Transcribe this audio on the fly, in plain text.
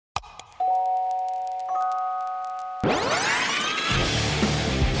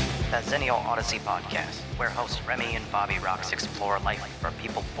Zennial Odyssey podcast, where hosts Remy and Bobby Rocks explore life for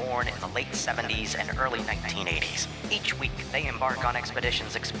people born in the late 70s and early 1980s. Each week, they embark on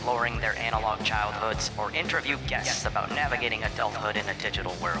expeditions exploring their analog childhoods or interview guests about navigating adulthood in a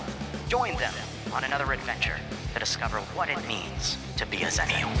digital world. Join them on another adventure to discover what it means to be a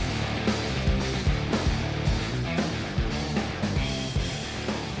Zennial.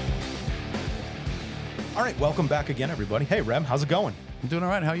 All right, welcome back again, everybody. Hey, Rem, how's it going? I'm doing all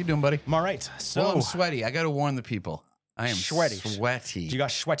right. How you doing, buddy? I'm all right. So Well, I'm sweaty. I got to warn the people. I am sweaty. You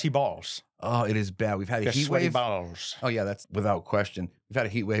got sweaty balls. Oh, it is bad. We've had a heat Sweaty wave. balls. Oh, yeah, that's without question. We've had a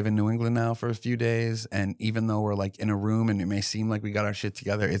heat wave in New England now for a few days. And even though we're like in a room and it may seem like we got our shit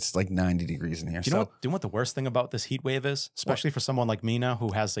together, it's like 90 degrees in here. Do you know what the worst thing about this heat wave is? Especially for someone like me now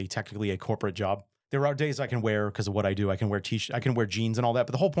who has technically a corporate job. There are days I can wear, because of what I do, I can wear t-shirt, I can wear jeans and all that.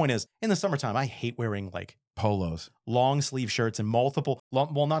 But the whole point is, in the summertime, I hate wearing like polos, long sleeve shirts and not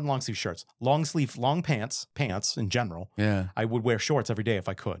long sleeve shirts, long pants in general. Yeah. I would wear shorts every day if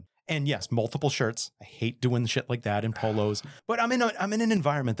I could. And yes, multiple shirts. I hate doing shit like that in polos. But I'm in an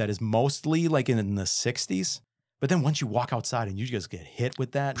environment that is mostly like in the 60s. But then once you walk outside and you just get hit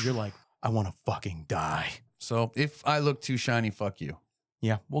with that, you're like, I want to fucking die. So if I look too shiny, fuck you.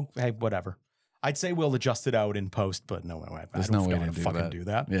 Yeah, well, hey, whatever. I'd say we'll adjust it out in post, but no, There's no way to fucking do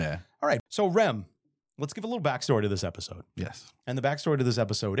that. Yeah. All right. So Rem, let's give a little backstory to this episode. Yes. And the backstory to this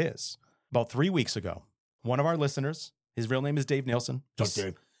episode is about 3 weeks ago, one of our listeners, his real name is Dave Nielsen. He's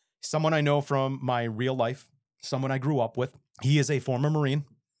someone I know from my real life, someone I grew up with. He is a former Marine.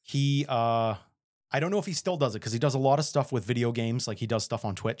 He, I don't know if he still does it because he does a lot of stuff with video games. Like he does stuff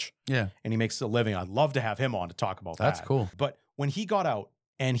on Twitch. Yeah. And he makes a living. I'd love to have him on to talk about that. That's cool. But when he got out,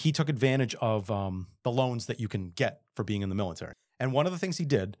 and he took advantage of the loans that you can get for being in the military. And one of the things he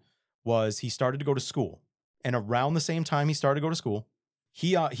did was he started to go to school. And around the same time he started to go to school,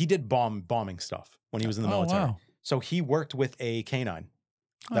 he did bombing stuff when he was in the military. Wow. So he worked with a canine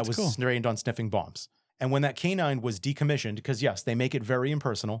that was cool. trained on sniffing bombs. And when that canine was decommissioned, because yes, they make it very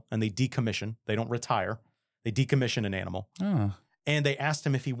impersonal and they decommission. They don't retire. They decommission an animal. Oh. And they asked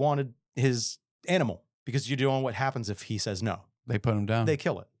him if he wanted his animal, because you don't know what happens if he says no. They put him down. They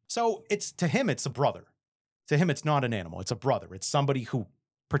kill it. So to him, it's a brother. To him, it's not an animal. It's a brother. It's somebody who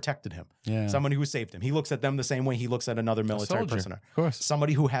protected him. Yeah. Somebody who saved him. He looks at them the same way he looks at another military prisoner. Of course.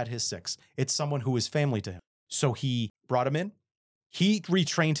 Somebody who had his six. It's someone who is family to him. So he brought him in. He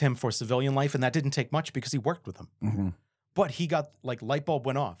retrained him for civilian life, and that didn't take much because he worked with him. Mm-hmm. But he got light bulb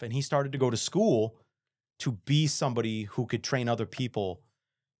went off, and he started to go to school to be somebody who could train other people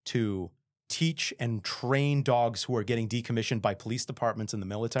to teach and train dogs who are getting decommissioned by police departments in the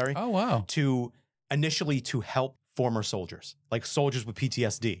military. Oh, wow. To help former soldiers, like soldiers with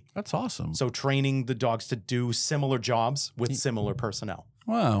PTSD. That's awesome. So training the dogs to do similar jobs with similar personnel.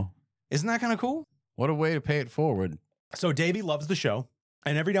 Wow. Isn't that kind of cool? What a way to pay it forward. So Davey loves the show,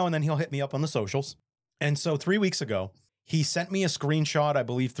 and every now and then he'll hit me up on the socials. And so 3 weeks ago, he sent me a screenshot, I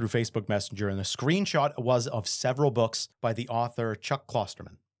believe through Facebook Messenger, and the screenshot was of several books by the author Chuck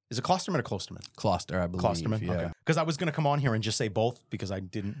Klosterman. Is it Klosterman or Klosterman? Kloster, I believe. Klosterman, yeah. okay. Because I was going to come on here and just say both because I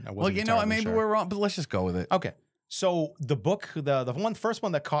wasn't Well, maybe sure. we're wrong, but let's just go with it. Okay. So the book, the first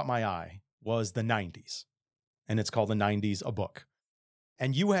one that caught my eye was the 90's. And it's called The 90's, a book.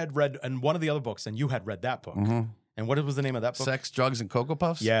 And you had read, and one of the other books, and you had read that book. Mm-hmm. And what was the name of that book? Sex, Drugs, and Cocoa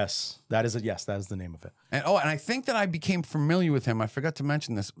Puffs? Yes. That is the name of it. And I think that I became familiar with him. I forgot to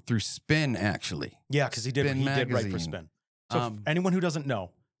mention this through Spin, actually. Yeah, because he did write for magazine. Spin. So if anyone who doesn't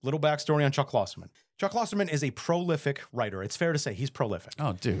know, little backstory on Chuck Klosterman. Chuck Klosterman is a prolific writer. It's fair to say he's prolific.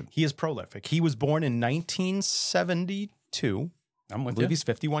 Oh, dude. He is prolific. He was born in 1972. I'm with I believe you. he's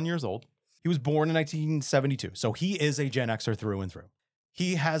 51 years old. He was born in 1972. So he is a Gen Xer through and through.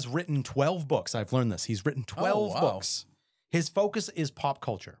 He has written 12 books. I've learned this. He's written 12 books. His focus is pop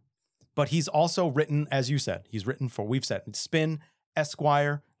culture. But he's also written, as you said, we've said, Spin,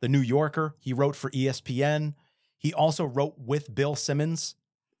 Esquire, The New Yorker. He wrote for ESPN. He also wrote with Bill Simmons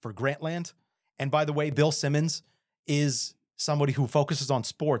for Grantland. And by the way, Bill Simmons is somebody who focuses on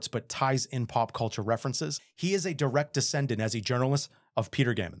sports but ties in pop culture references. He is a direct descendant as a journalist of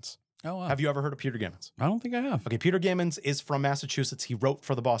Peter Gammons. Oh, wow. Have you ever heard of Peter Gammons? I don't think I have. Okay, Peter Gammons is from Massachusetts. He wrote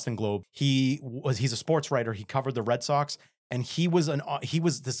for the Boston Globe. He's a sports writer. He covered the Red Sox, and he was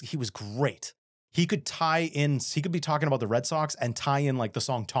great. He could be talking about the Red Sox and tie in like the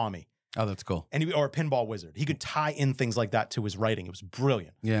song Tommy. Oh, that's cool. Or a Pinball Wizard. He could tie in things like that to his writing. It was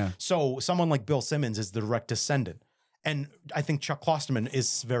brilliant. Yeah. So someone like Bill Simmons is the direct descendant. And I think Chuck Klosterman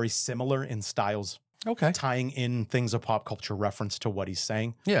is very similar in styles. Okay. Tying in things of pop culture reference to what he's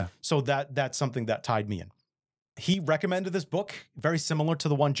saying. Yeah. So that's something that tied me in. He recommended this book, very similar to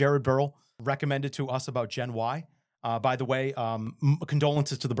the one Jared Burrell recommended to us about Gen Y. By the way,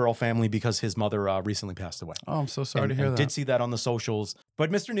 condolences to the Burrell family because his mother recently passed away. Oh, I'm so sorry to hear that. Did see that on the socials. But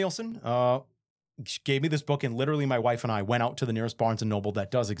Mr. Nielsen gave me this book, and literally my wife and I went out to the nearest Barnes & Noble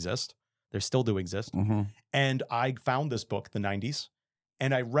that does exist. They still do exist. Mm-hmm. And I found this book, the 90s,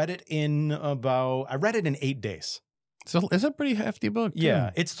 and I read it in 8 days. So it's a pretty hefty book, too.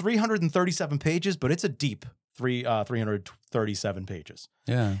 Yeah, it's 337 pages, but it's a deep 337 pages.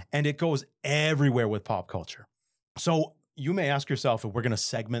 Yeah. And it goes everywhere with pop culture. So you may ask yourself if we're going to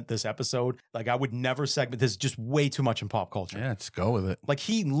segment this episode. Like, I would never segment this, just way too much in pop culture. Yeah, let's go with it. Like,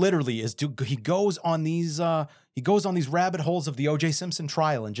 he literally he goes on these rabbit holes of the O.J. Simpson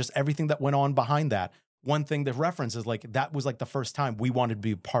trial and just everything that went on behind that. One thing that references, like, that was like the first time we wanted to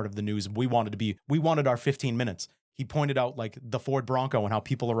be part of the news. We wanted our 15 minutes. He pointed out, like, the Ford Bronco and how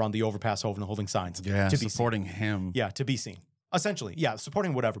people are on the overpass holding signs. Yeah, to be supporting seen. him. Yeah, to be seen. Essentially, yeah,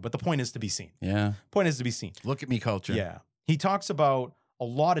 supporting whatever, but the point is to be seen. Yeah. Point is to be seen. Look at me culture. Yeah. He talks about a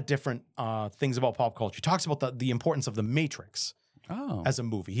lot of different things about pop culture. He talks about the importance of The Matrix as a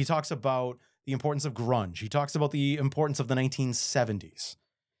movie. He talks about the importance of grunge. He talks about the importance of the 1970s.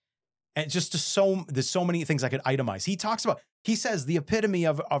 And there's so many things I could itemize. He says the epitome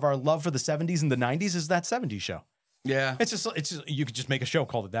of our love for the 70s and the 90s is that 70s show. Yeah. It's just you could just make a show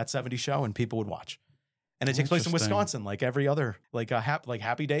called it That 70s Show and people would watch. And it takes place in Wisconsin, like every other,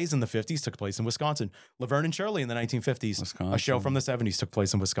 Happy Days in the 50s took place in Wisconsin. Laverne and Shirley in the 1950s, Wisconsin. A show from the 70s took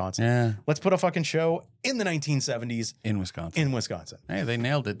place in Wisconsin. Yeah. Let's put a fucking show in the 1970s In Wisconsin. Hey, they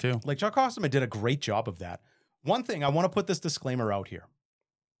nailed it too. Like, Chuck Klosterman did a great job of that. One thing, I want to put this disclaimer out here.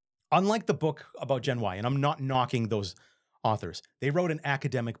 Unlike the book about Gen Y, and I'm not knocking those authors, they wrote an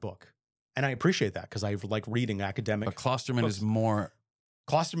academic book. And I appreciate that because I like reading academic. But Klosterman books. is more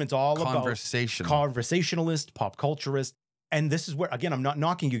Klosterman's all conversationalist, pop culturist. And this is where, again, I'm not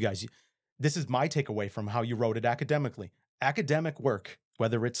knocking you guys. This is my takeaway from how you wrote it academically. Academic work,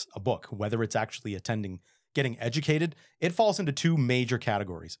 whether it's a book, whether it's actually getting educated, it falls into two major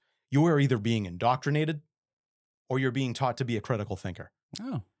categories. You are either being indoctrinated or you're being taught to be a critical thinker.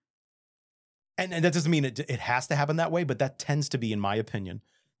 Oh. And that doesn't mean it has to happen that way, but that tends to be, in my opinion,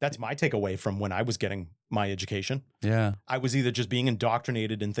 that's my takeaway from when I was getting my education. Yeah. I was either just being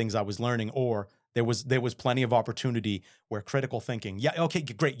indoctrinated in things I was learning, or there was plenty of opportunity where critical thinking, yeah, okay,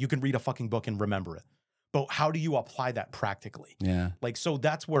 great, you can read a fucking book and remember it. But how do you apply that practically? Yeah. Like, so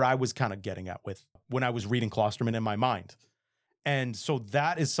that's where I was kind of getting at with when I was reading Klosterman in my mind. And so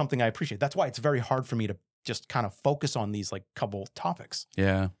that is something I appreciate. That's why it's very hard for me to just kind of focus on these like couple topics.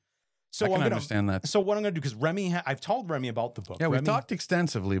 Yeah. So I can understand that. So what I'm going to do, because Remy, I've told Remy about the book. Yeah, we've Remy, talked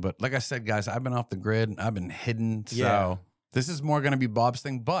extensively, but like I said, guys, I've been off the grid. I've been hidden. So Yeah. this is more going to be Bob's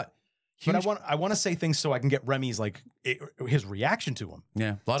thing, but I want to say things so I can get Remy's his reaction to him.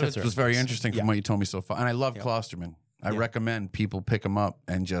 Yeah, a lot of it was very interesting from what you told me so far. And I love Yeah. Klosterman. I Yeah. recommend people pick him up,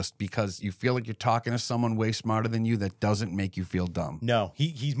 and just because you feel like you're talking to someone way smarter than you, that doesn't make you feel dumb. No,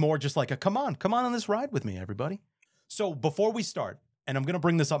 he's more just like come on this ride with me, everybody. So before we start, and I'm going to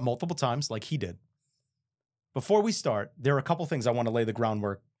bring this up multiple times like he did. Before we start, there are a couple things I want to lay the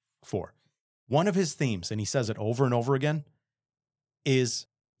groundwork for. One of his themes, and he says it over and over again, is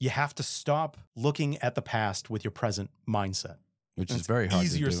you have to stop looking at the past with your present mindset. Which is very hard to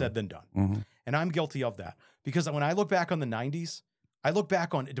do. Easier said than done. Mm-hmm. And I'm guilty of that. Because when I look back on the 90s, I look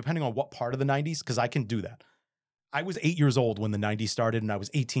back on, depending on what part of the 90s, because I can do that. I was 8 years old when the 90s started, and I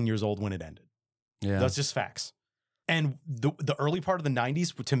was 18 years old when it ended. Yeah. That's just facts. And the early part of the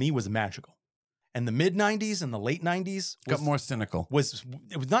 90s, to me, was magical. And the mid-90s and the late 90s got more cynical.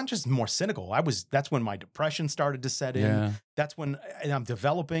 It was not just more cynical. That's when my depression started to set in. Yeah. That's when I'm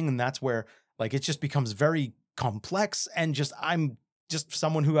developing, and that's where like it just becomes very complex, and I'm just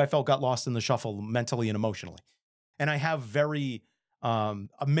someone who I felt got lost in the shuffle mentally and emotionally. And I have very a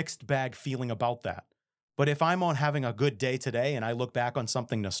mixed bag feeling about that. But if I'm on having a good day today and I look back on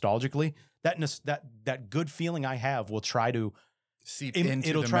something nostalgically, that good feeling I have will try to seep into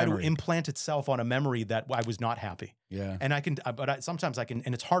it'll the try memory. to implant itself on a memory that I was not happy. Yeah. And sometimes I can,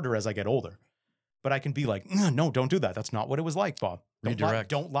 and it's harder as I get older, but I can be like, no, don't do that. That's not what it was like, Bob. Redirect.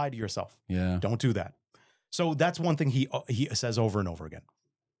 Don't lie to yourself. Yeah. Don't do that. So that's one thing he says over and over again.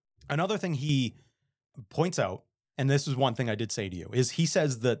 Another thing he points out, and this is one thing I did say to you, is he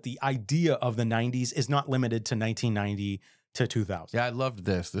says that the idea of the 90s is not limited to 1990 to 2000. Yeah, I loved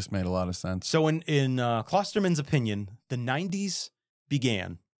this. This made a lot of sense. So in Klosterman's opinion, the 90s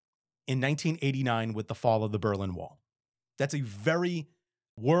began in 1989 with the fall of the Berlin Wall. That's a very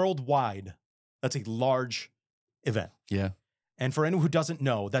worldwide, that's a large event. Yeah. And for anyone who doesn't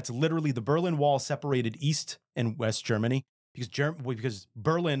know, that's literally the Berlin Wall separated East and West Germany because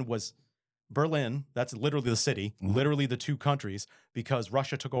Berlin, that's literally the city, literally the two countries, because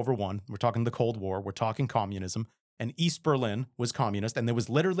Russia took over one. We're talking the Cold War. We're talking communism. And East Berlin was communist. And there was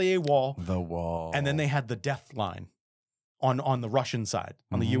literally a wall. The wall. And then they had the death line on the Russian side,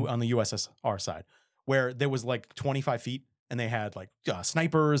 on the USSR side, where there was like 25 feet. And they had like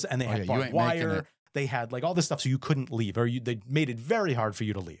snipers, and they had barbed wire. They had like all this stuff, so you couldn't leave, or they made it very hard for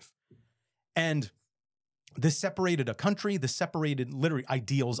you to leave. And this separated a country. This separated literally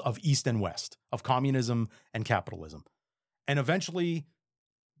ideals of East and West, of communism and capitalism. And eventually,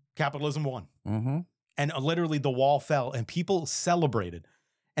 capitalism won. And literally, the wall fell, and people celebrated.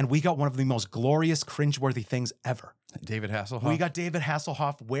 And we got one of the most glorious, cringeworthy things ever. David Hasselhoff. We got David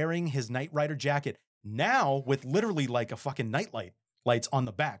Hasselhoff wearing his Knight Rider jacket. Now with literally like a fucking nightlight lights on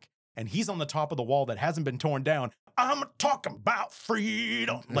the back, and he's on the top of the wall that hasn't been torn down. I'm talking about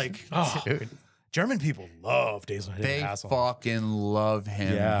freedom. Like, dude. German people love David Hasselhoff. They fucking love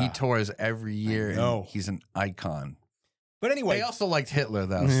him. Yeah. He tours every year, and he's an icon. But anyway, they also liked Hitler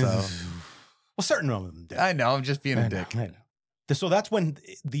though. So, well, certain of them did. I know. I'm just being a dick. I know. So that's when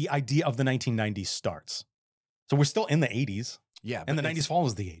the idea of the 1990s starts. So we're still in the 80s. Yeah, and the 90s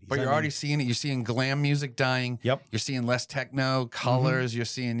follows the 80s. But you're already seeing it. You're seeing glam music dying. Yep. You're seeing less techno, colors. You're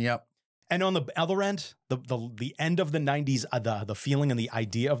seeing, And on the other end, the end of the 90s, the feeling and the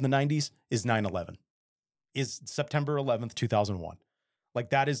idea of the 90s is 9/11. Is September 11th, 2001.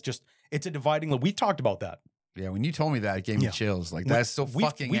 Like that is just, it's a dividing line. We talked about that. Yeah, when you told me that, it gave me chills. Like that's so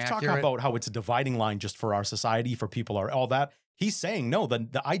fucking We've accurate. talked about how it's a dividing line just for our society, for people, or all that. He's saying, no,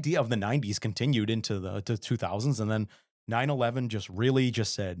 the idea of the 90s continued into the 2000s, and then 9/11 just really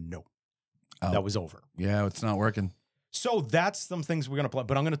just said no. That was over. Yeah, it's not working. So that's some things we're going to play,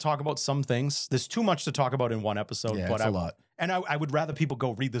 but I'm going to talk about some things. There's too much to talk about in one episode. Yeah, but it's a lot. And I would rather people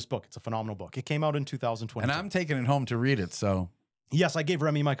go read this book. It's a phenomenal book. It came out in 2020. And I'm taking it home to read it, so. Yes, I gave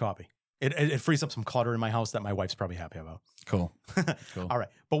Remy my copy. It frees up some clutter in my house that my wife's probably happy about. Cool. Cool. All right,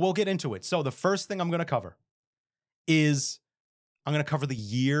 but we'll get into it. So the first thing I'm going to cover is I'm going to cover the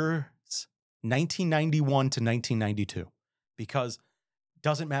years 1991 to 1992. Because it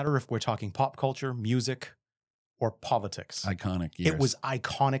doesn't matter if we're talking pop culture, music, or politics. Iconic years. It was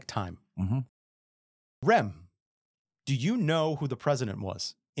iconic time. Rem, do you know who the president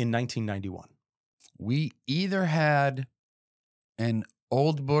was in 1991? We either had an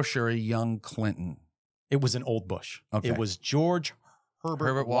old Bush or a young Clinton. It was an old Bush. Okay. It was George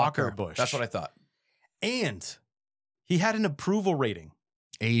Herbert Walker Bush. That's what I thought. And he had an approval rating.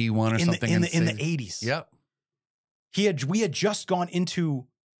 81 or something. In the 80s. Yep. We had just gone into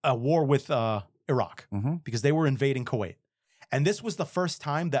a war with Iraq because they were invading Kuwait. And this was the first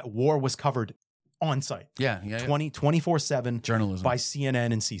time that war was covered on site. Yeah. 24/7 journalism by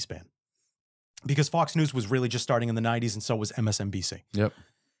CNN and C-SPAN. Because Fox News was really just starting in the 90s, and so was MSNBC. Yep.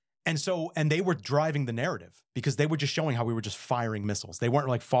 And they were driving the narrative because they were just showing how we were just firing missiles. They weren't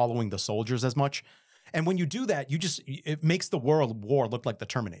like following the soldiers as much. And when you do that, it makes the world war look like the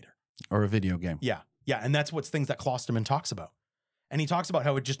Terminator. Or a video game. Yeah. Yeah, and that's what's things that Klosterman talks about. And he talks about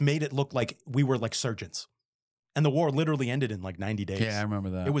how it just made it look like we were like surgeons. And the war literally ended in like 90 days. Yeah, I remember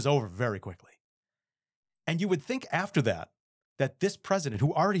that. It was over very quickly. And you would think after that this president,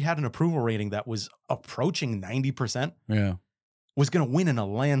 who already had an approval rating that was approaching 90%, was going to win in a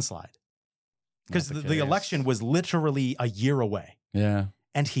landslide. Because the election was literally a year away. Yeah.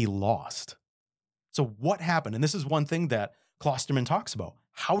 And he lost. So what happened? And this is one thing that Klosterman talks about.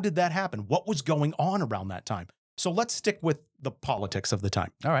 How did that happen? What was going on around that time? So let's stick with the politics of the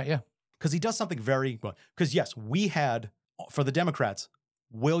time. All right, yeah. Because he does something very well. Because yes, we had, for the Democrats,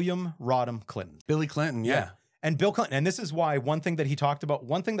 William Rodham Clinton. Billy Clinton, yeah. And Bill Clinton. And this is why one thing that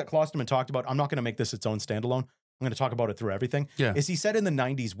Klosterman talked about, I'm not going to make this its own standalone. I'm going to talk about it through everything. Yeah. Is he said in the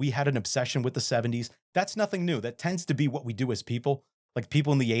 90s, we had an obsession with the 70s. That's nothing new. That tends to be what we do as people. Like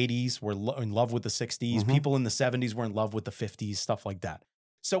people in the 80s were in love with the 60s. People in the 70s were in love with the 50s, stuff like that.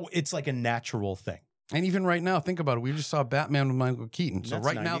 So it's like a natural thing. And even right now, think about it. We just saw Batman with Michael Keaton. So That's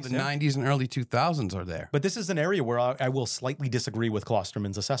right 90s, now, the yeah. 90s and early 2000s are there. But this is an area where I will slightly disagree with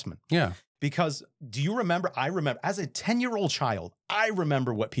Klosterman's assessment. Yeah. Because do you remember, I remember, as a 10-year-old child, I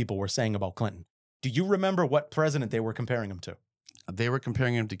remember what people were saying about Clinton. Do you remember what president they were comparing him to? They were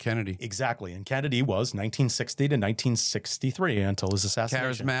comparing him to Kennedy. Exactly. And Kennedy was 1960 to 1963 until his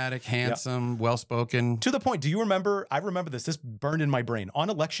assassination. Charismatic, handsome, well-spoken. To the point, do you remember, I remember this burned in my brain. On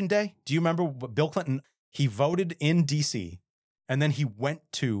election day, do you remember Bill Clinton, he voted in D.C., and then he went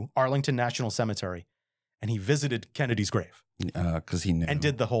to Arlington National Cemetery, and he visited Kennedy's grave. Because he knew. And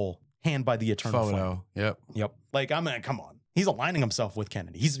did the whole hand by the eternal flame. Photo. Yep. Yep. Like, come on. He's aligning himself with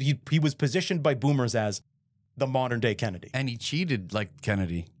Kennedy. He was positioned by boomers as the modern day Kennedy. And he cheated like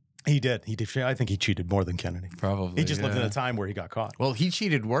Kennedy. He did. I think he cheated more than Kennedy. Probably. He just lived in a time where he got caught. Well, he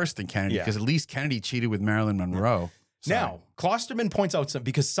cheated worse than Kennedy because at least Kennedy cheated with Marilyn Monroe. Now, Klosterman points out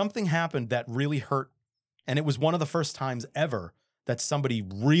because something happened that really hurt, and it was one of the first times ever that somebody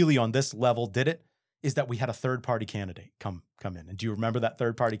really on this level did it, is that we had a third-party candidate come in. And do you remember that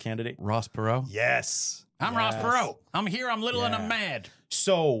third-party candidate? Ross Perot? Yes. I'm Ross Perot. I'm here, I'm little, and I'm mad.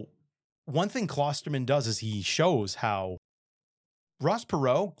 So one thing Klosterman does is he shows how Ross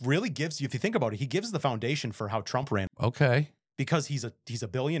Perot really gives you, if you think about it, he gives the foundation for how Trump ran. Okay. Because he's a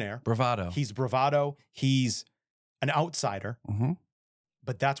billionaire. Bravado. He's bravado. He's an outsider. Mm-hmm.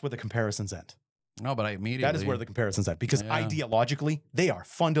 But that's where the comparisons end. No, but I immediately... That is where the comparisons end. Because ideologically, they are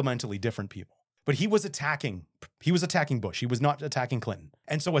fundamentally different people. But he was attacking Bush. He was not attacking Clinton.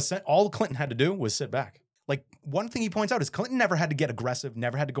 And so all Clinton had to do was sit back. Like, one thing he points out is Clinton never had to get aggressive,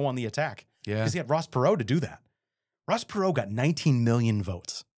 never had to go on the attack. Yeah. Because he had Ross Perot to do that. Ross Perot got 19 million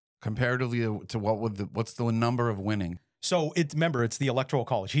votes. Comparatively to what's the number of winning? So remember, it's the Electoral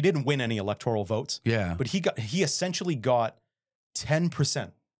College. He didn't win any electoral votes. Yeah. But he essentially got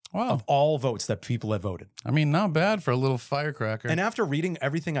 10% of all votes that people have voted. I mean, not bad for a little firecracker. And after reading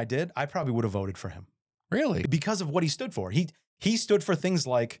everything I did, I probably would have voted for him. Really? Because of what he stood for. He stood for things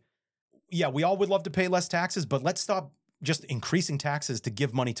like, yeah, we all would love to pay less taxes, but let's stop just increasing taxes to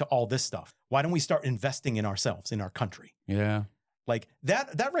give money to all this stuff. Why don't we start investing in ourselves, in our country? Yeah. Like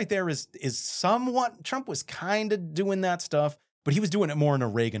that right there is somewhat, Trump was kind of doing that stuff, but he was doing it more in a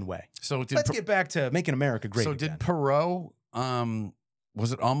Reagan way. So let's get back to making America great again. Did Perot,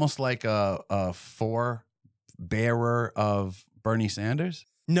 was it almost like a forebearer of Bernie Sanders?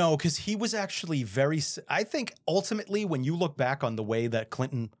 No, because he was actually I think ultimately when you look back on the way that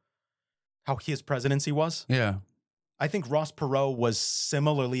Clinton, how his presidency was. Yeah. I think Ross Perot was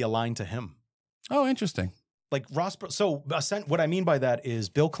similarly aligned to him. Oh, interesting. Like what I mean by that is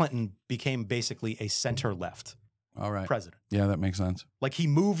Bill Clinton became basically a center-left president. Yeah, that makes sense. Like he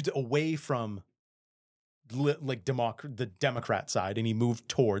moved away from the Democrat side and he moved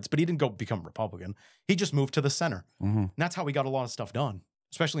towards, but he didn't go become Republican. He just moved to the center. Mm-hmm. And that's how he got a lot of stuff done,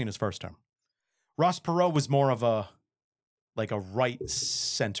 especially in his first term. Ross Perot was more of a right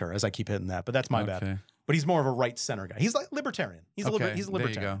center, as I keep hitting that, but that's my bad. But he's more of a right center guy. He's like libertarian. He's a libertarian. There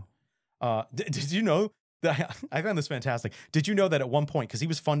you go. Did you know that I found this fantastic? Did you know that at one point, because he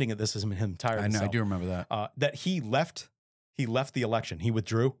was funding this as him entirely, I know, I do remember that. That he left the election. He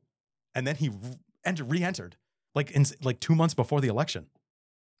withdrew, and then he re-entered like 2 months before the election.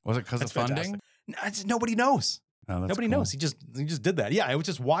 Was it because of funding? Nobody knows. Oh, nobody knows. He just did that. Yeah, it was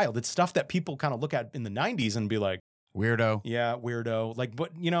just wild. It's stuff that people kind of look at in the 90s and be like, weirdo. Yeah, weirdo. Like,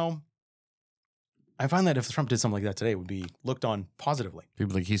 but I find that if Trump did something like that today, it would be looked on positively.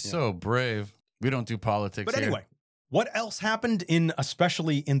 People like, he's so brave. We don't do politics But anyway, what else happened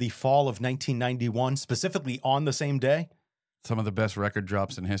especially in the fall of 1991, specifically on the same day? Some of the best record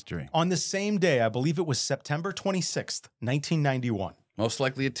drops in history. On the same day, I believe it was September 26th, 1991. Most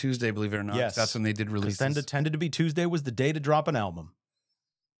likely a Tuesday, believe it or not. Yes. That's when they did releases. Then it tended to be Tuesday was the day to drop an album.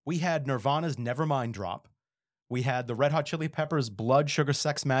 We had Nirvana's Nevermind drop. We had the Red Hot Chili Peppers' Blood, Sugar,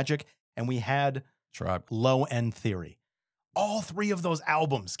 Sex, Magic, and we had Low End Theory. All three of those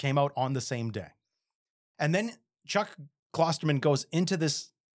albums came out on the same day. And then Chuck Klosterman goes into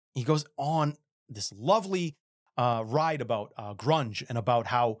this, he goes on this lovely ride about grunge and about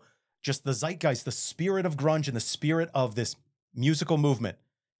how just the zeitgeist, the spirit of grunge and the spirit of this musical movement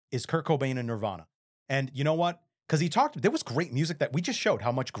is Kurt Cobain and Nirvana. And you know what? Because there was great music that we just showed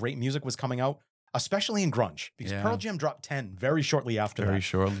how much great music was coming out, especially in grunge, because Pearl Jam dropped 10 very shortly after that. Very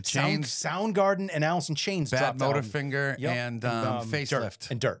shortly. Soundgarden and Alice in Chains Bad dropped Motorfinger and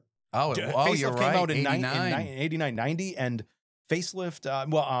Facelift. Dirt. Oh, Facelift you're came right. out in 89. 89, 90, and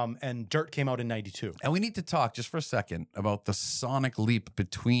Facelift, and Dirt came out in 92. And we need to talk just for a second about the sonic leap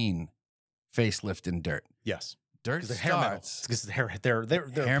between Facelift and Dirt. Yes. Dirt starts because they're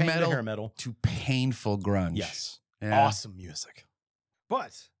hair metal to painful grunge. Yes. Yeah. Awesome music.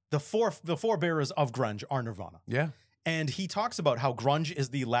 But the forebearers of grunge are Nirvana. Yeah. And he talks about how grunge is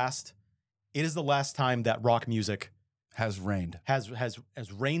the last time that rock music has reigned. Has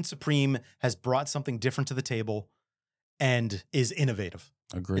reigned supreme, has brought something different to the table, and is innovative.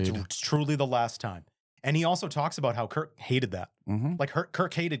 Agreed. It's truly the last time. And he also talks about how Kirk hated that. Mm-hmm. Like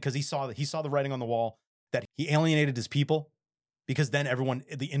Kirk hated because he saw the writing on the wall that he alienated his people, because then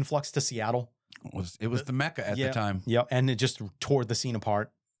the influx to Seattle it was the Mecca at the time. Yeah, and it just tore the scene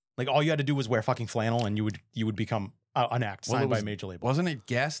apart. Like all you had to do was wear fucking flannel, and you would become an act signed by a major label. Wasn't it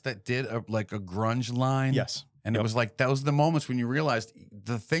Guess that did a grunge line? Yes. And it was like, that was the moments when you realized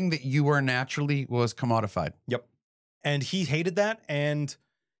the thing that you were naturally was commodified. Yep. And he hated that. And,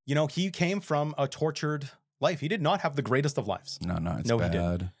 you know, he came from a tortured life. He did not have the greatest of lives. No, it's No, bad. he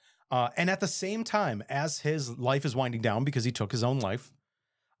didn't. And at the same time, as his life is winding down because he took his own life,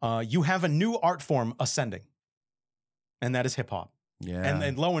 you have a new art form ascending, and that is hip hop. Yeah.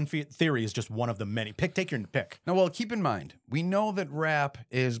 And Low End Theory is just one of the many. Take your pick. No, well, keep in mind, we know that rap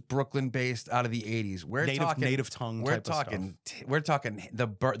is Brooklyn based out of the 80s. We're talking native tongue. We're type of talking. stuff. We're talking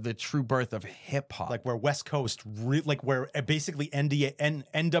the true birth of hip hop. Like where West Coast, like where basically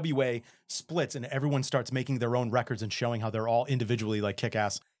NWA splits and everyone starts making their own records and showing how they're all individually like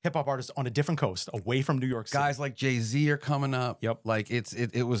kick-ass hip hop artists on a different coast, away from New York City. Guys like Jay-Z are coming up. Yep. Like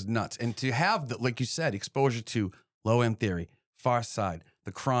it was nuts. And to have the, like you said, exposure to Low End Theory, Far Side,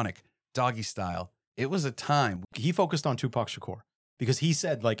 The Chronic, Doggy Style. It was a time. He focused on Tupac Shakur because he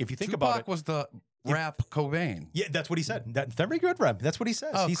said, like, if you think about it, Tupac was the rap Cobain. Yeah, that's what he said. That's very good rap. That's what he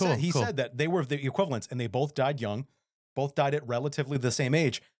says. Oh, he cool, said that they were the equivalents, and they both died young, both died at relatively the same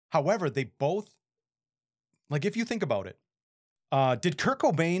age. However, they both, like, if you think about it, did Kurt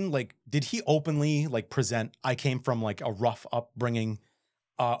Cobain, like, did he openly like present, I came from like a rough upbringing,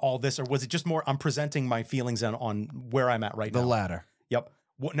 all this, or was it just more, I'm presenting my feelings on where I'm at right now? The latter. Yep.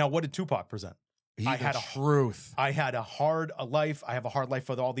 Now, what did Tupac present? I had truth. I had a hard life. I have a hard life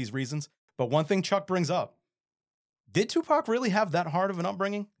for all these reasons. But one thing Chuck brings up, did Tupac really have that hard of an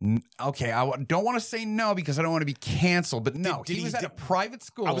upbringing? Okay, I don't want to say no because I don't want to be canceled, but no, he was at a private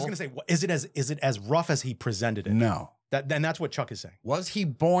school. I was going to say, is it as rough as he presented it? No. Then that's what Chuck is saying. Was he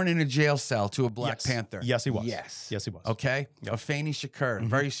born in a jail cell to a Black Panther? Yes, he was. Yes. Yes, he was. Okay. Yep. Afeni Shakur,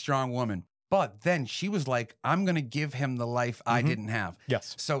 very strong woman. But then she was like, I'm going to give him the life I didn't have.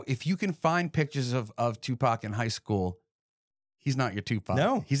 Yes. So if you can find pictures of Tupac in high school, he's not your Tupac.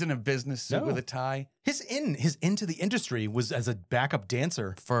 No. He's in a business suit with a tie. His into the industry was as a backup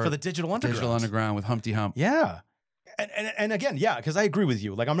dancer for the Digital Underground. Digital Underground with Humpty Hump. Yeah. And again, yeah, because I agree with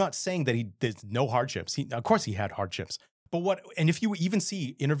you. Like, I'm not saying that there's no hardships. Of course he had hardships. But if you even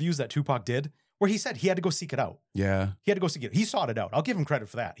see interviews that Tupac did, where he said he had to go seek it out. Yeah. He had to go seek it. He sought it out. I'll give him credit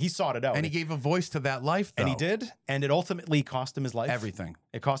for that. He sought it out. And he gave a voice to that life, though. And he did. And it ultimately cost him his life. Everything.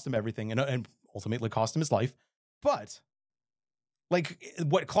 It cost him everything. And ultimately cost him his life. But, like,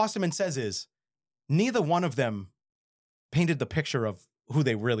 what Klosterman says is, neither one of them painted the picture of who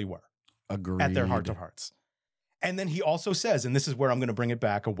they really were. Agreed. At their heart of hearts. And then he also says, and this is where I'm going to bring it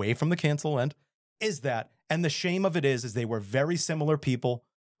back away from the cancel end, is that, and the shame of it is they were very similar people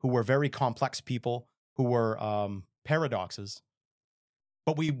who were very complex people who were paradoxes,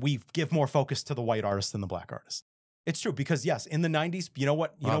 but we give more focus to the white artist than the black artist. It's true because yes, in the 90s, you know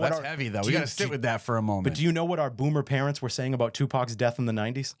what? That's heavy though. We got to sit with that for a moment. But do you know what our boomer parents were saying about Tupac's death in the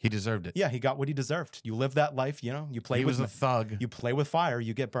 90s? He deserved it. Yeah, he got what he deserved. You live that life, you know. You play. He was a thug. You play with fire,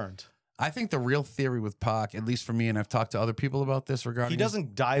 you get burned. I think the real theory with Pac, at least for me, and I've talked to other people about this regarding. He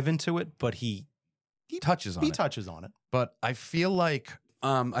doesn't dive into it, but he touches on it. He touches on it. But I feel like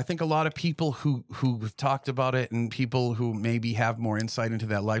I think a lot of people who've talked about it and people who maybe have more insight into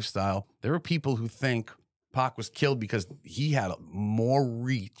that lifestyle, there are people who think Pac was killed because he had more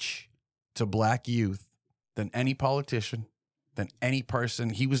reach to black youth than any politician, than any person.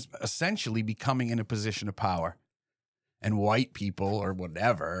 He was essentially becoming in a position of power. And white people or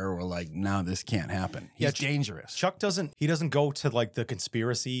whatever were like, no, this can't happen. He's dangerous. Chuck doesn't go to like the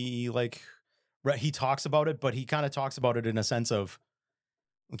conspiracy, like he talks about it, but he kind of talks about it in a sense of,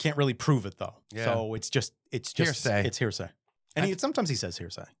 we can't really prove it though. Yeah. So it's just hearsay. It's hearsay. And sometimes he says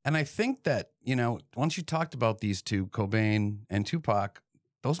hearsay. And I think that, you know, once you talked about these two, Cobain and Tupac,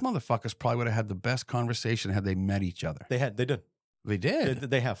 those motherfuckers probably would have had the best conversation had they met each other. They did.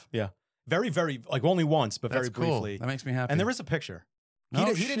 They have, yeah. Very, very, like only once, but very briefly. That makes me happy. And there is a picture.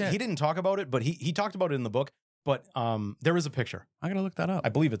 He didn't talk about it, but he talked about it in the book. But there is a picture. I gotta look that up. I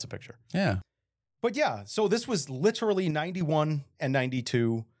believe it's a picture. Yeah. But yeah, so this was literally 91 and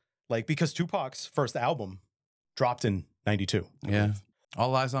 92, like because Tupac's first album dropped in 92. Yeah.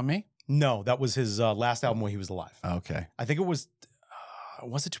 All Eyes on Me? No, that was his last album when he was alive. Okay. I think it was it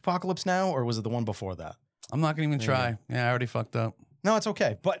Tupacalypse Now or was it the one before that? I'm not gonna even try. Yeah, I already fucked up. No, it's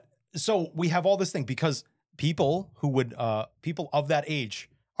okay. But so we have all this thing because people of that age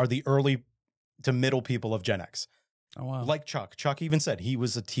are the early to middle people of Gen X. Oh wow. Like Chuck. Chuck even said he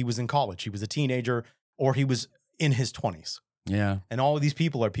was in college. He was a teenager or he was in his 20s. Yeah. And all of these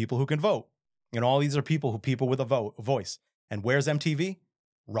people are people who can vote. And all these are people with a voice. And where's MTV?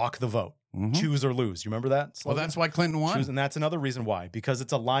 Rock the vote. Mm-hmm. Choose or lose. You remember that slogan? Well, that's why Clinton won. And that's another reason why. Because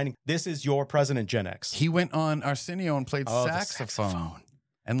it's aligning. This is your president, Gen X. He went on Arsenio and played saxophone.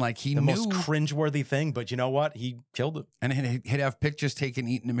 And like he The knew most cringeworthy thing, but you know what? He killed it. and he'd have pictures taken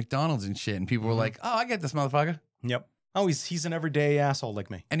eating at McDonald's and shit. And people were like, oh, I get this motherfucker. Yep. Oh, he's an everyday asshole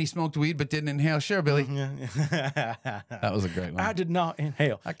like me. And he smoked weed but didn't inhale. Sure, Billy. That That was a great one. I did not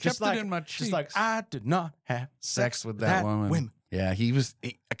inhale. I kept it in my cheeks. Just like I did not have Sex with that woman. Yeah,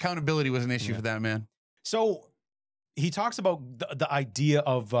 accountability was an issue for that man. So he talks about the idea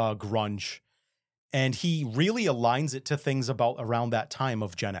of grunge, and he really aligns it to things around that time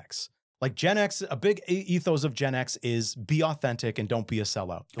of Gen X. Like Gen X, a big ethos of Gen X is be authentic and don't be a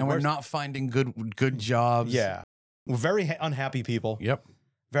sellout. And we're not finding good jobs. Yeah. We're very unhappy people. Yep.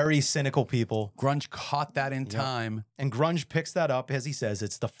 Very cynical people. Grunge caught that in time. And grunge picks that up, as he says.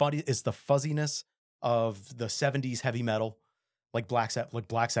 It's the fuzziness of the 70s heavy metal. Like Black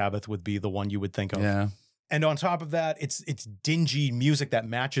Sabbath would be the one you would think of. Yeah. And on top of that, it's dingy music that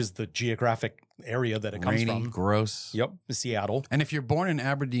matches the geographic area that it comes from. Gross. Yep, Seattle. And if you're born in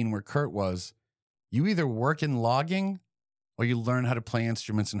Aberdeen, where Kurt was, you either work in logging or you learn how to play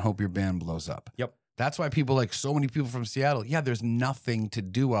instruments and hope your band blows up. Yep. That's why so many people from Seattle, there's nothing to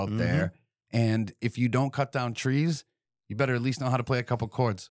do out there. And if you don't cut down trees, you better at least know how to play a couple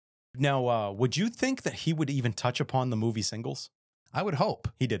chords. Now, would you think that he would even touch upon the movie Singles? I would hope.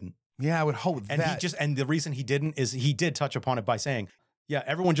 He didn't. Yeah, I would hope that. And the reason he didn't is he did touch upon it by saying, yeah,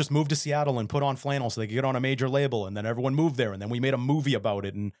 everyone just moved to Seattle and put on flannel so they could get on a major label. And then everyone moved there. And then we made a movie about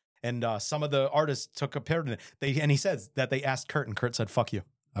it. And some of the artists took a part in it. And he says that they asked Kurt, and Kurt said, fuck you.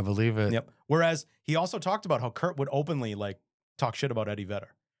 I believe it. Yep. Whereas he also talked about how Kurt would openly talk shit about Eddie Vedder.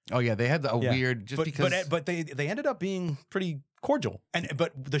 Oh yeah, they had weird but they ended up being pretty cordial.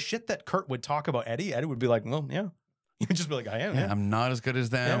 But the shit that Kurt would talk about Eddie would be like, well, yeah. He would just be like, I am. Yeah, I'm not as good as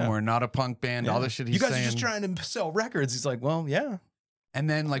them. Yeah. We're not a punk band. Yeah. All this shit he's saying. You guys are just trying to sell records. He's like, well, yeah. And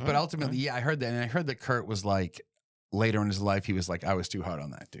then but ultimately, I heard that. And I heard that Kurt was like, later in his life, he was like, I was too hard on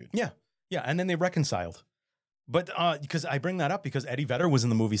that dude. Yeah. Yeah. And then they reconciled. But because I bring that up because Eddie Vedder was in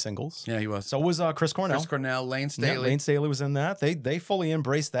the movie Singles. Yeah, he was. So was Chris Cornell. Chris Cornell, Lane Staley. Yeah, Lane Staley was in that. They fully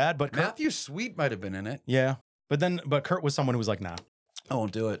embraced that. But Matthew Sweet might have been in it. Yeah. But Kurt was someone who was like, nah. I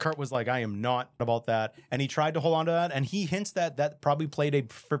won't do it. Kurt was like, I am not about that. And he tried to hold on to that. And he hints that probably played a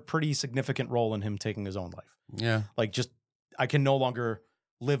pretty significant role in him taking his own life. Yeah. Like I can no longer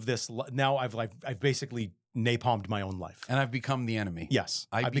live this. Now I've basically napalmed my own life. And I've become the enemy. Yes.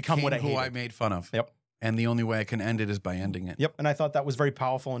 I've become what I made fun of. Yep. And the only way I can end it is by ending it. Yep. And I thought that was very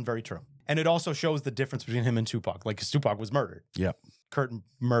powerful and very true. And it also shows the difference between him and Tupac. Like, 'cause Tupac was murdered. Yep. Kurt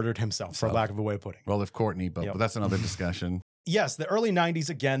murdered himself, for lack of a way of putting it. Well, if Courtney, but that's another discussion. Yes, the early 90s,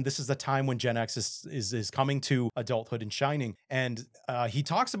 again, this is the time when Gen X is coming to adulthood and shining. And he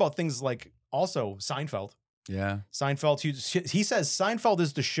talks about things like also Seinfeld. Yeah. Seinfeld, he says Seinfeld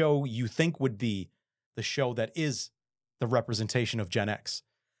is the show you think would be the show that is the representation of Gen X.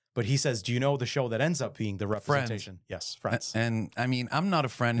 But he says, do you know the show that ends up being the representation? Friends. Yes, Friends. And I mean, I'm not a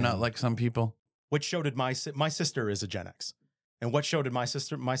friend, not like some people. Which show did my sister is a Gen X. And what show did my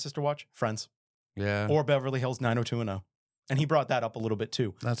sister watch? Friends. Yeah. Or Beverly Hills 90210. And he brought that up a little bit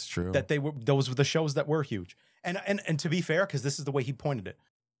too. That's true. That those were the shows that were huge. And to be fair, because this is the way he pointed it.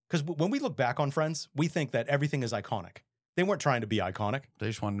 Because when we look back on Friends, we think that everything is iconic. They weren't trying to be iconic. They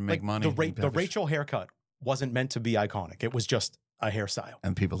just wanted to make money. The Rachel haircut wasn't meant to be iconic. It was just a hairstyle.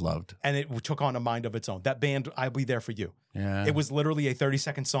 And people loved. And it took on a mind of its own. That band, I'll Be There For You. Yeah. It was literally a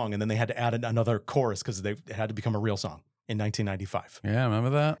 30-second song, and then they had to add another chorus because it had to become a real song in 1995. Yeah,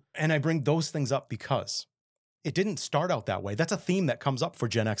 remember that? And I bring those things up because it didn't start out that way. That's a theme that comes up for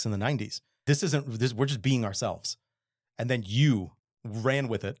Gen X in the 90s. We're just being ourselves. And then you ran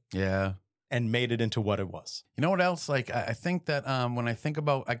with it. Yeah. And made it into what it was. You know what else? Like, I think that when I think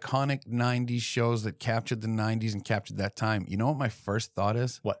about iconic 90s shows that captured the 90s and captured that time, you know what my first thought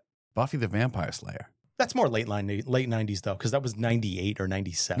is? What? Buffy the Vampire Slayer. That's more late 90s, though, because that was 98 or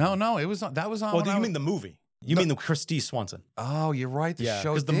 97. No, that was on. Well, you mean the movie? You mean the Christy Swanson? Oh, you're right. The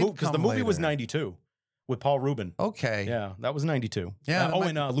show because the movie was 92 with Paul Rubin. Okay. Yeah, that was 92. Yeah.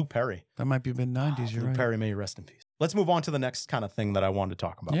 And Luke Perry. That might be mid-90s. You're Luke right. Perry, may you rest in peace. Let's move on to the next kind of thing that I wanted to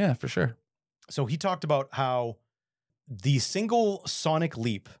talk about. Yeah, for sure. So he talked about how the single sonic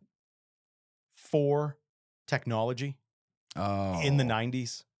leap for technology in the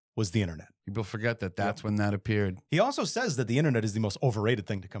 90s was the internet. People forget that's when that appeared. He also says that the internet is the most overrated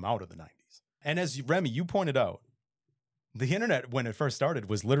thing to come out of the 90s. And as Remy, you pointed out, the internet, when it first started,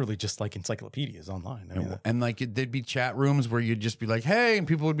 was literally just like encyclopedias online. I mean, and like there'd be chat rooms where you'd just be like, hey, and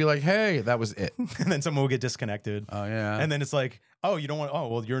people would be like, hey, that was it. And then someone would get disconnected. Oh, yeah. And then it's like, oh, you don't want, oh,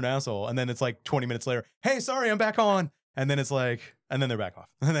 well, you're an asshole. And then it's like 20 minutes later, hey, sorry, I'm back on. And then it's like, and then they're back off.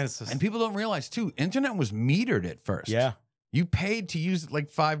 And then it's just. And people don't realize too, internet was metered at first. Yeah. You paid to use it like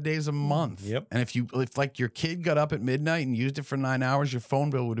 5 days a month. Yep. And if like your kid got up at midnight and used it for 9 hours, your phone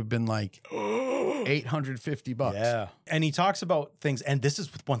bill would have been like $850. Yeah. And he talks about things, and this is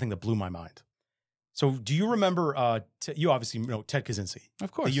one thing that blew my mind. So do you remember, you obviously know Ted Kaczynski.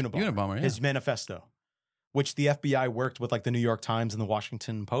 Of course. The Unabomber, yeah. his manifesto, which the FBI worked with like the New York Times and the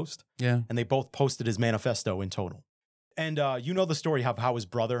Washington Post. Yeah. And they both posted his manifesto in total. And you know the story of how his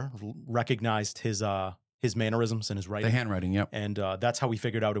brother recognized his mannerisms and his writing. The handwriting, yep. And that's how he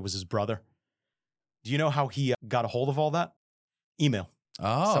figured out it was his brother. Do you know how he got a hold of all that? Email.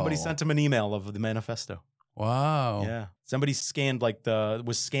 Oh. Somebody sent him an email of the manifesto. Wow. Yeah. Somebody scanned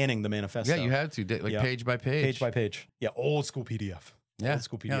was scanning the manifesto. Yeah, you had to, like page by page. Page by page. Yeah, old school PDF. Yeah. Old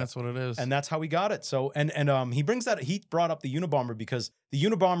school PDF. Yeah, that's what it is. And that's how he got it. So, and he brought up the Unabomber because the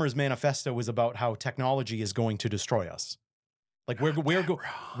Unabomber's manifesto is about how technology is going to destroy us. Like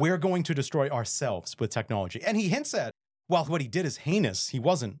we're going to destroy ourselves with technology. And he hints at, while what he did is heinous, he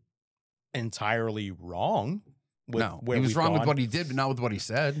wasn't entirely wrong. He was wrong with what he did, but not with what he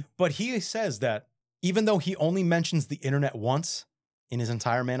said. But he says that even though he only mentions the internet once in his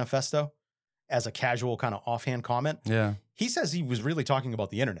entire manifesto as a casual kind of offhand comment, he says he was really talking about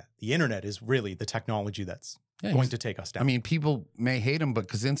the internet. The internet is really the technology that's going to take us down. I mean, people may hate him, but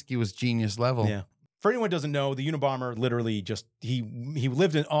Kaczynski was genius level. Yeah. For anyone who doesn't know, the Unabomber literally just, he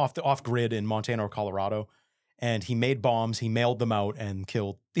lived off grid in Montana or Colorado, and he made bombs, he mailed them out and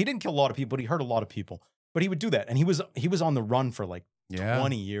he didn't kill a lot of people, but he hurt a lot of people. But he would do that. And he was on the run for like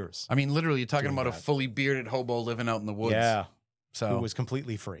 20 years. I mean, literally, you're talking about a fully bearded hobo living out in the woods. Yeah. So who was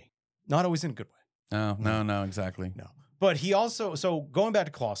completely free. Not always in a good way. No, exactly. No. But he also, so going back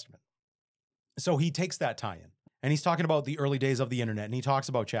to Klosterman, so he takes that tie-in and he's talking about the early days of the internet, and he talks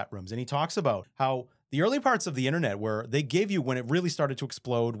about chat rooms, and he talks about how the early parts of the internet where they gave you when it really started to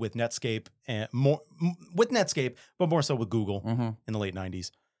explode with Netscape and but more so with Google in the late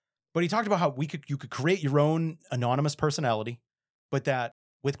 90s. But he talked about how you could create your own anonymous personality, but that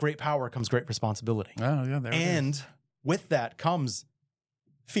with great power comes great responsibility. Oh, yeah, there it is. And with that comes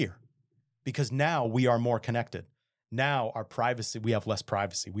fear, because now we are more connected. Now our privacy, we have less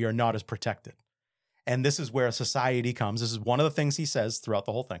privacy. We are not as protected. And this is where society comes. This is one of the things he says throughout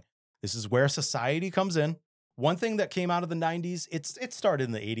the whole thing. This is where society comes in. One thing that came out of the 90s, it started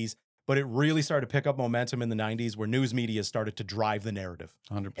in the 80s, but it really started to pick up momentum in the 90s where news media started to drive the narrative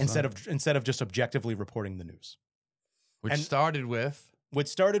 100%. instead of just objectively reporting the news. It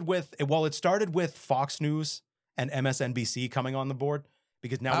started with Fox News and MSNBC coming on the board,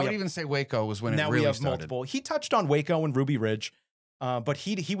 because now I would even say Waco was when it really we have started. multiple. He touched on Waco and Ruby Ridge, but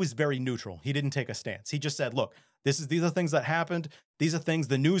he was very neutral. He didn't take a stance. He just said, look, these are things that happened. These are things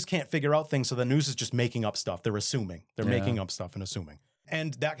the news can't figure out things, so the news is just making up stuff. They're assuming. They're making up stuff and assuming.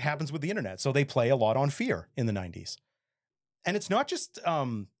 And that happens with the internet. So they play a lot on fear in the 90s. And it's not just,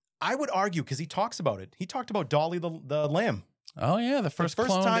 I would argue, because he talks about it. He talked about Dolly the lamb. Oh, yeah, the first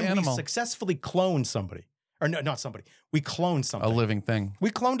cloned time animal. we successfully cloned somebody. Or no, not somebody. We cloned something. A living thing. We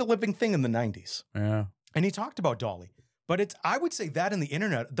cloned a living thing in the 90s. Yeah. And he talked about Dolly. But I would say that in the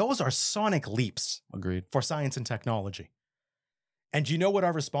internet, those are sonic leaps. Agreed. For science and technology. And do you know what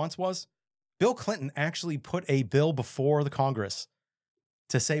our response was? Bill Clinton actually put a bill before the Congress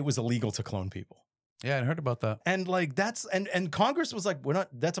to say it was illegal to clone people. Yeah, I heard about that. And like and Congress was like,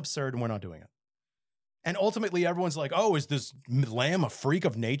 that's absurd and we're not doing it. And ultimately everyone's like, oh, is this lamb a freak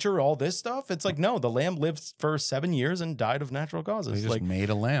of nature? All this stuff? It's like, no, the lamb lived for 7 years and died of natural causes. They just made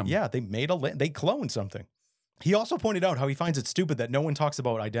a lamb. Yeah, they made they cloned something. He also pointed out how he finds it stupid that no one talks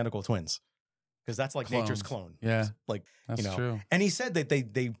about identical twins. Because that's like nature's clone. Yeah. Like, that's true. And he said that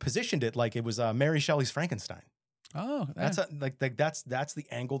they positioned it like it was Mary Shelley's Frankenstein. Oh, that's that's the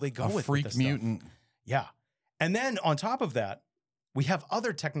angle they go with. Freak mutant. Yeah. And then on top of that, we have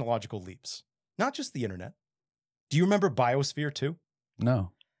other technological leaps, not just the internet. Do you remember Biosphere 2?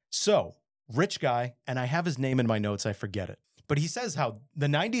 No. So, rich guy, and I have his name in my notes, I forget it. But he says how the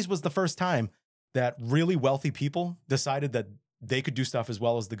 90s was the first time that really wealthy people decided that they could do stuff as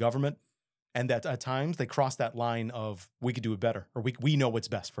well as the government. And that at times they crossed that line of we could do it better, or we know what's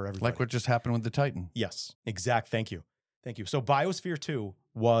best for everybody. Like what just happened with the Titan. Yes, exact. Thank you. So Biosphere 2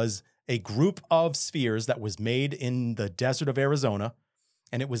 was a group of spheres that was made in the desert of Arizona.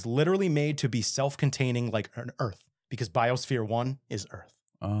 And it was literally made to be self-containing like an Earth, because Biosphere 1 is Earth.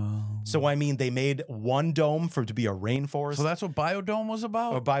 So, I mean, they made one dome to be a rainforest. So that's what Biodome was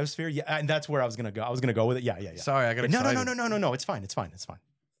about? Or Biosphere, yeah. And that's where I was going to go. I was going to go with it. Yeah. Sorry, I got excited. No. It's fine.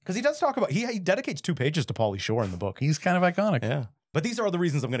 Because he does talk about, he dedicates 2 pages to Pauly Shore in the book. He's kind of iconic. Yeah. But these are the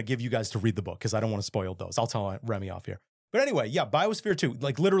reasons I'm going to give you guys to read the book, because I don't want to spoil those. I'll tell Remy off here. But anyway, yeah, Biosphere 2,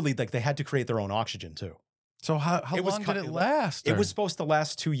 like literally, like they had to create their own oxygen too. So how long did it last? It was supposed to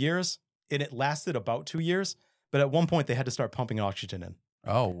last 2 years, and it lasted about 2 years. But at one point, they had to start pumping oxygen in.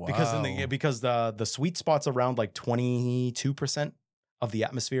 Oh, wow. Because the sweet spot's around like 22% of the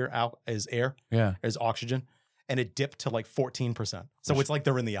atmosphere is air, is oxygen, and it dipped to like 14%. So it's like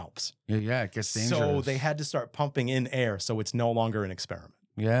they're in the Alps. Yeah, it gets dangerous. So they had to start pumping in air, so it's no longer an experiment.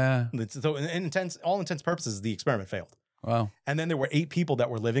 Yeah. So all intents purposes, the experiment failed. Wow. And then there were 8 people that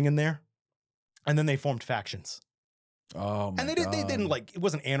were living in there, and then they formed factions. Oh my And they God. didn't like, it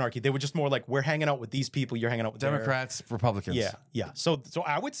wasn't anarchy. They were just more like, we're hanging out with these people, you're hanging out with Democrats, Republicans. Yeah. So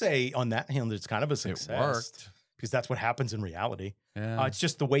I would say on that hand, it's kind of a success. It worked. Because that's what happens in reality. Yeah. It's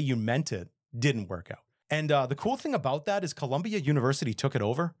just the way you meant it didn't work out. And the cool thing about that is Columbia University took it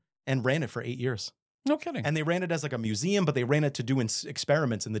over and ran it for 8 years. No kidding. And they ran it as like a museum, but they ran it to do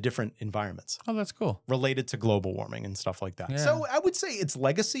experiments in the different environments. Oh, that's cool. Related to global warming and stuff like that. Yeah. So I would say its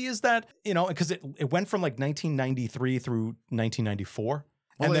legacy is that, because it went from like 1993 through 1994.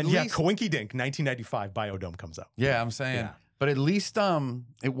 Well, and then, at least- Coinky Dink, 1995, Biodome comes out. Yeah, I'm saying. Yeah. But at least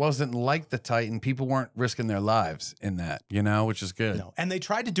it wasn't like the Titan. People weren't risking their lives in that, which is good. No. And they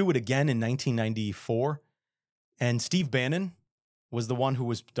tried to do it again in 1994. And Steve Bannon was the one who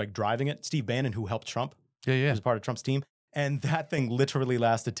was like driving it. Steve Bannon, who helped Trump. Yeah. Was part of Trump's team. And that thing literally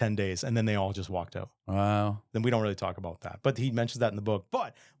lasted 10 days. And then they all just walked out. Wow. Then we don't really talk about that. But he mentions that in the book.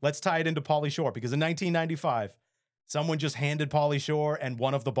 But let's tie it into Pauly Shore, because in 1995, someone just handed Pauly Shore and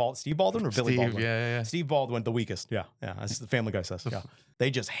one of the Steve Baldwin or Billy Baldwin? Yeah. Steve Baldwin, the weakest. Yeah. That's the Family Guy says. Yeah.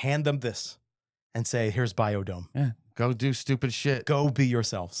 They just hand them this and say, here's Biodome. Yeah. Go do stupid shit. Go be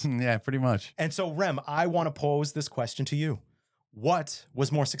yourselves. Yeah, pretty much. And so, Rem, I want to pose this question to you. What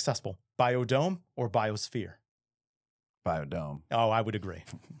was more successful, Biodome or Biosphere? Biodome. Oh, I would agree.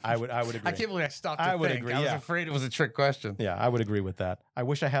 I would agree. I can't believe I stopped to I would think. agree, I was yeah. afraid it was a trick question. Yeah, I would agree with that. I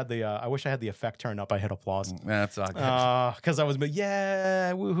wish I had the effect turned up. I hit applause. That's all good. Because I was,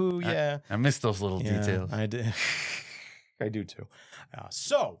 woohoo, yeah. I missed those little details. I did. I do too.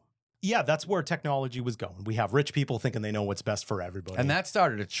 That's where technology was going. We have rich people thinking they know what's best for everybody. And that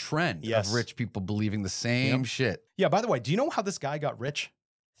started a trend of rich people believing the same shit. Yeah, by the way, do you know how this guy got rich?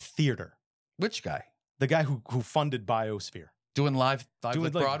 Theater. Which guy? The guy who funded Biosphere. Doing live Doing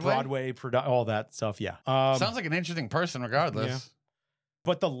with like Broadway? all that stuff, yeah. Sounds like an interesting person regardless. Yeah.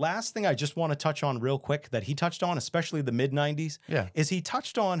 But the last thing I just want to touch on real quick that he touched on, especially the mid-90s, is he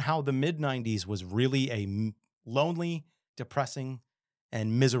touched on how the mid-90s was really a lonely, depressing,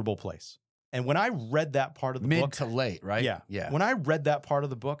 and miserable place. And when I read that part of the book... Mid to late, right? Yeah. When I read that part of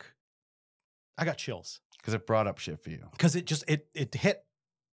the book, I got chills. Because it brought up shit for you. Because it hit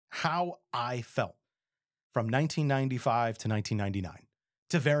how I felt from 1995 to 1999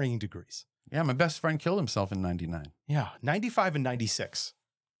 to varying degrees. Yeah, my best friend killed himself in 99. Yeah, 95 and 96.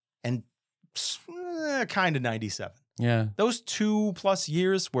 And kind of 97. Yeah. Those 2+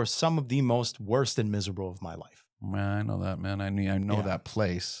 years were some of the most worst and miserable of my life. Man, I know that, man. I know that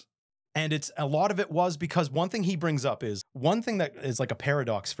place. And a lot of it was because one thing he brings up is one thing that is like a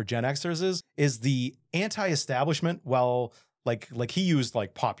paradox for Gen Xers is the anti-establishment. Well, like he used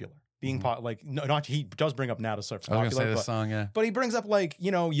like popular being he does bring up Now to Surf. I was gonna say the song, yeah. But he brings up like,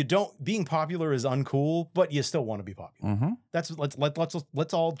 being popular is uncool, but you still want to be popular. Mm-hmm.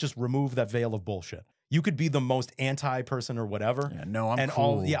 Let's all just remove that veil of bullshit. You could be the most anti person or whatever. Yeah, no, I'm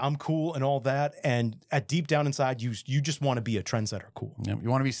cool. I'm cool and all that. And at deep down inside, you just want to be a trendsetter cool. Yeah, you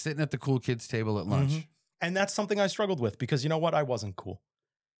want to be sitting at the cool kids table at lunch. Mm-hmm. And that's something I struggled with because you know what? I wasn't cool.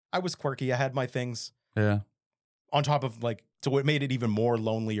 I was quirky. I had my things. Yeah. On top of so it made it even more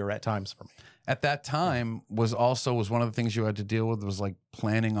lonelier at times for me. At that time was one of the things you had to deal with was like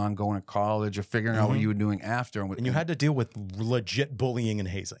planning on going to college or figuring out what you were doing after. And you had to deal with legit bullying and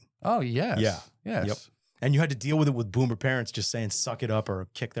hazing. Oh, yes. Yeah. Yes. Yep. And you had to deal with it with boomer parents just saying, suck it up or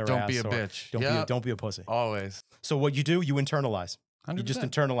kick their ass. Don't be a bitch. Don't be a pussy. Always. So what you do, you internalize. 100%. You just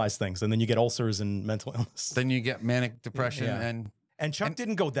internalize things and then you get ulcers and mental illness. Then you get manic depression and Chuck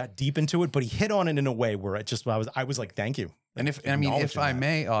didn't go that deep into it, but he hit on it in a way where I was like, thank you. And if I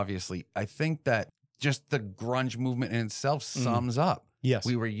may, obviously, I think that just the grunge movement in itself sums up. Yes.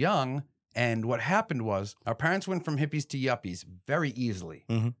 We were young, and what happened was our parents went from hippies to yuppies very easily.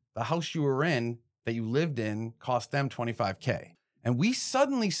 Mm-hmm. The house you were in, that you lived in, cost them $25K. And we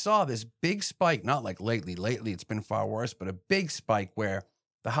suddenly saw this big spike, not like lately. Lately, it's been far worse, but a big spike where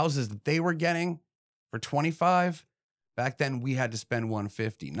the houses that they were getting for 25, back then we had to spend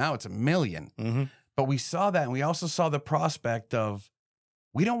 150. Now it's $1 million. Mm-hmm. But we saw that, and we also saw the prospect of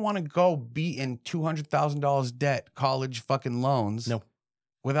we don't want to go be in $200,000 debt, college fucking loans,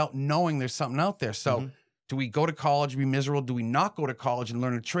 without knowing there's something out there. So do we go to college and be miserable? Do we not go to college and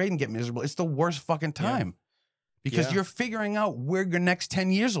learn a trade and get miserable? It's the worst fucking time. because Yeah. you're figuring out where your next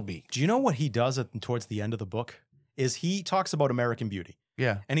 10 years will be. Do you know what he does towards the end of the book? Is he talks about American Beauty.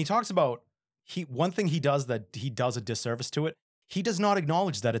 Yeah. And he talks about one thing he does that he does a disservice to it. He does not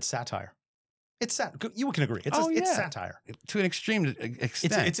acknowledge that it's satire. It's you can agree. It's satire To an extreme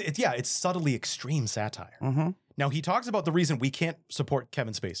extent. It's subtly extreme satire. Mm-hmm. Now he talks about the reason we can't support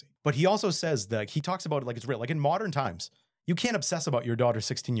Kevin Spacey, but he also says that he talks about it like it's real. Like in modern times, you can't obsess about your daughter's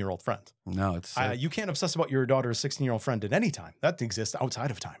 16-year-old friend. No, it's you can't obsess about your daughter's 16-year-old friend at any time. That exists outside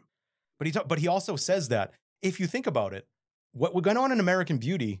of time. But he also says that if you think about it, what was going on in American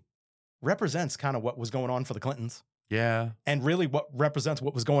Beauty represents kind of what was going on for the Clintons. Yeah. And really what represents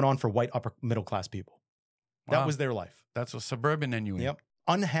what was going on for white upper middle class people. That Wow. was their life. That's a suburban innuendo. Yep.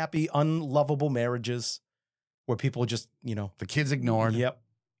 Unhappy, unlovable marriages where people just, The kids ignored. Yep.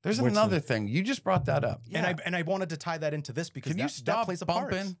 There's Where's another thing. You just brought that up. Yeah. And I wanted to tie that into this because Can you that stop plays a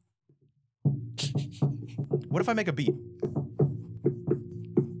bumping? part. What if I make a beat?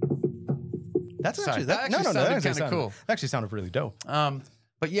 That's Sorry, actually that actually sounded kinda cool. That actually sounded really dope.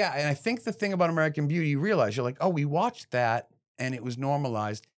 But yeah, and I think the thing about American Beauty, you realize you're like, oh, we watched that and it was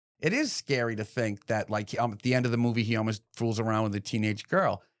normalized. It is scary to think that, like, at the end of the movie, he almost fools around with a teenage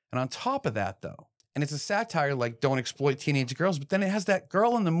girl. And on top of that, though, and it's a satire like don't exploit teenage girls, but then it has that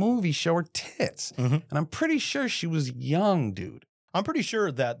girl in the movie show her tits. Mm-hmm. And I'm pretty sure she was young, dude. I'm pretty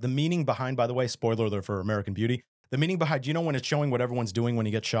sure that the meaning behind, by the way, spoiler alert for American Beauty, the meaning behind, do you know when it's showing what everyone's doing when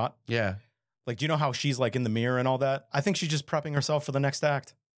you get shot? Yeah. Like, do you know how she's like in the mirror and all that? I think she's just prepping herself for the next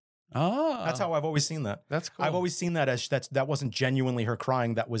act. Oh. That's how I've always seen that. That's cool. I've always seen that as that wasn't genuinely her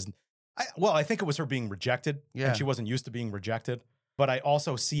crying. That was, I think it was her being rejected. Yeah. And she wasn't used to being rejected. But I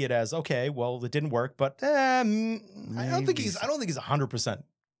also see it as, okay, well, it didn't work. But I don't think he's 100%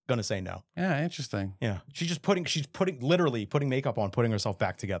 gonna say no. Yeah, interesting. Yeah, she's literally putting makeup on, putting herself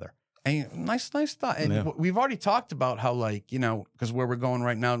back together. And nice thought. And Yeah. we've already talked about how, like, because where we're going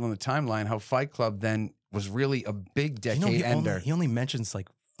right now on the timeline, how Fight Club then was really a big decade ender. He only mentions like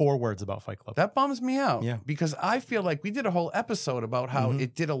 4 words about Fight Club. That bums me out. Yeah. Because I feel like we did a whole episode about how Mhm.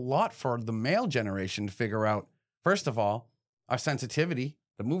 it did a lot for the male generation to figure out, first of all, our sensitivity.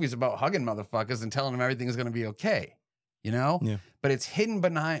 The movie's about hugging motherfuckers and telling them everything's going to be okay, Yeah. But it's hidden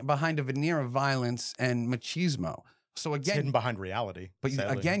behind a veneer of violence and machismo. So It's hidden again, behind reality. but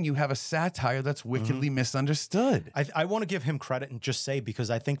sadly. again, you have a satire that's wickedly misunderstood. I want to give him credit and just say, because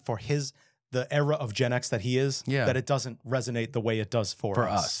I think for the era of Gen X that he is, Yeah. that it doesn't resonate the way it does for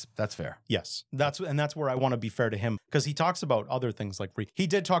us. That's fair. Yes, that's where I want to be fair to him, because he talks about other things like he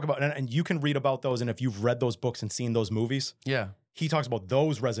did talk about, and you can read about those, and if you've read those books and seen those movies, Yeah. he talks about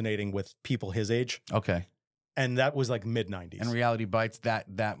those resonating with people his age, Okay. and that was like mid 90s. And reality bites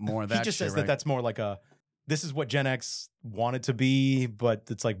that more. That he just shit, says right? that that's more like this is what Gen X wanted to be, but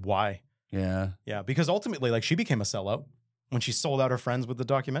it's like why? Yeah. Yeah, because ultimately, like, she became a sellout when she sold out her friends with the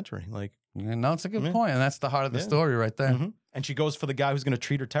documentary, like. Yeah, no, it's a good Yeah. point, and that's the heart of the Yeah. story right there. Mhm. And she goes for the guy who's going to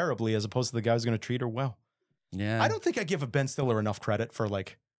treat her terribly as opposed to the guy who's going to treat her well. Yeah. I don't think I give Ben Stiller enough credit for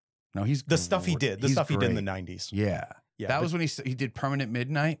like No, he's the stuff he did, He's he did in the great. 90s. Yeah. Yeah, That was when he did Permanent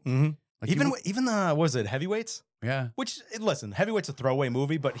Midnight. Mhm. Like even what was it, Heavyweights? yeah. Which, listen, Heavyweights a throwaway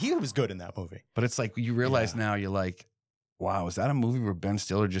movie, but he was good in that movie. But it's like you realize Yeah. now, you're like, wow, is that a movie where Ben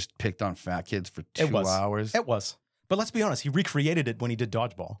Stiller just picked on fat kids for 2 was. hours? It was. But let's be honest, he recreated it when he did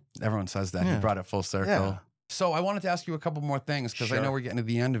Dodgeball. Everyone says that. Yeah. He brought it full circle. Yeah. So I wanted to ask you a couple more things because I know Sure. we're getting to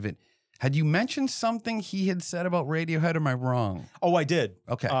the end of it. Had you mentioned something he had said about Radiohead? Or am I wrong? Oh, I did.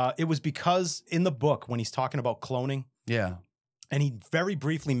 Okay. It was because in the book, when he's talking about cloning, Yeah. and he very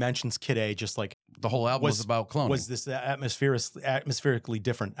briefly mentions Kid A, just like, The whole album was about cloning. was this atmospherically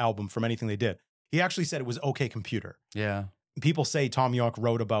different album from anything they did. He actually said it was OK Computer. yeah. People say Tom York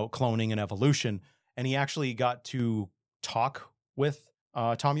wrote about cloning and evolution, and he actually got to talk with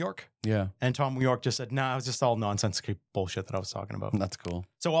Tom York. Yeah. And Tom York just said, nah, it was just all nonsensical bullshit that I was talking about. That's cool.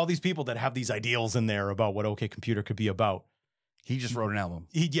 So all these people that have these ideals in there about what OK Computer could be about, He just wrote an album.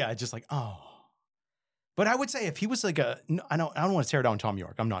 just like, oh. But I would say if he was like I don't want to tear down Tom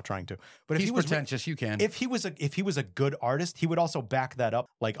York. I'm not trying to. But if He's he was pretentious. You can. if he was a good artist, he would also back that up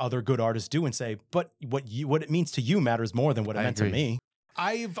like other good artists do and say, but what it means to you matters more than what it I meant agree. to me.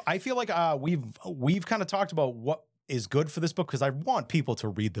 I feel like we've kind of talked about what is good for this book, because I want people to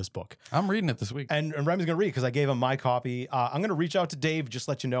read this book. I'm reading it this week. And Remy's going to read it because I gave him my copy. I'm going to reach out to Dave, just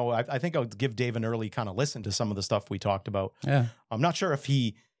let you know. I think I'll give Dave an early kind of listen to some of the stuff we talked about. Yeah. I'm not sure if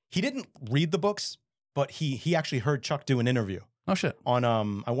he didn't read the books, but he actually heard Chuck do an interview Oh shit. on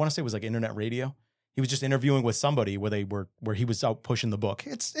I want to say it was like internet radio. He was just interviewing with somebody where he was out pushing the book.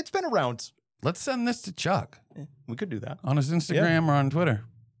 It's been around. Let's send this to Chuck We could do that. on his Instagram or on Twitter.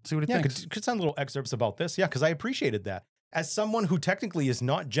 See what it Yeah, thinks. could send little excerpts about this. Yeah, because I appreciated that. As someone who technically is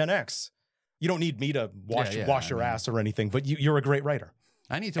not Gen X, you don't need me to wash your ass or anything, but you're a great writer.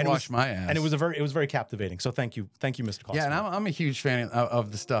 I need to wash my ass. And it was very captivating. So thank you, Mr. Klosterman. Yeah, and I'm a huge fan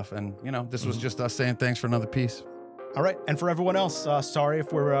of the stuff. And, you know, this was just us saying thanks for another piece. All right. And for everyone else, sorry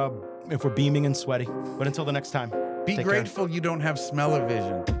if we're beaming and sweaty. But until the next time, Be grateful you don't have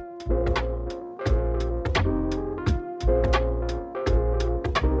smell-o-vision.